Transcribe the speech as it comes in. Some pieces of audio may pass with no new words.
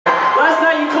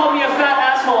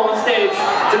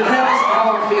Depends on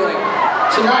how I'm feeling.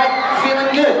 Tonight,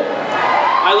 feeling good.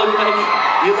 I look like...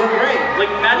 You look great. Like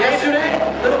Matt Yesterday,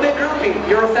 a little bit grumpy.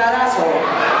 You're a fat asshole.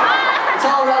 It's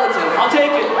all relative. I'll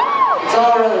take it. It's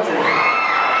all relative.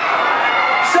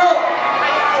 So,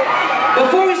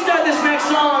 before we start this next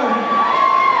song,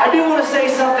 I do want to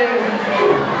say something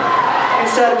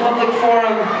inside a public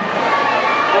forum.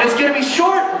 And it's going to be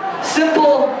short,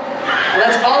 simple, and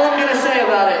that's all I'm going to say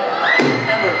about it.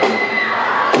 Ever.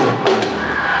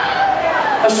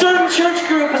 A certain church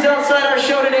group is outside our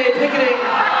show today picketing.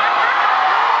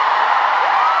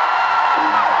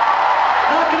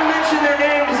 I'm not going to mention their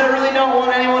name because I really don't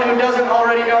want anyone who doesn't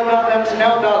already know about them to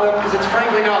know about them because it's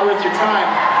frankly not worth your time.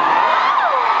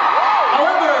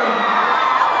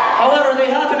 However, they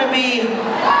happen to be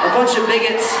a bunch of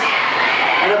bigots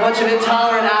and a bunch of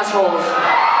intolerant assholes.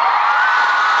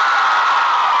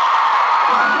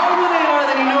 If you know who they are,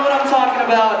 then you know what I'm talking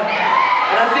about.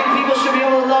 And I think people should be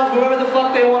able to love whoever the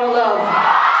fuck they want to love.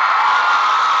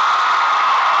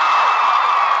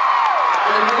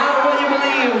 And no matter what you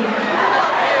believe,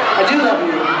 I do love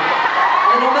you.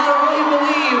 And no matter what you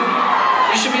believe,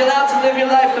 you should be allowed to live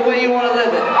your life the way you want to live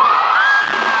it.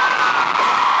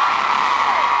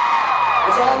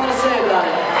 That's all I'm going to say about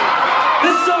it.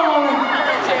 This song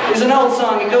is an old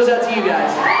song. It goes out to you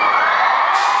guys.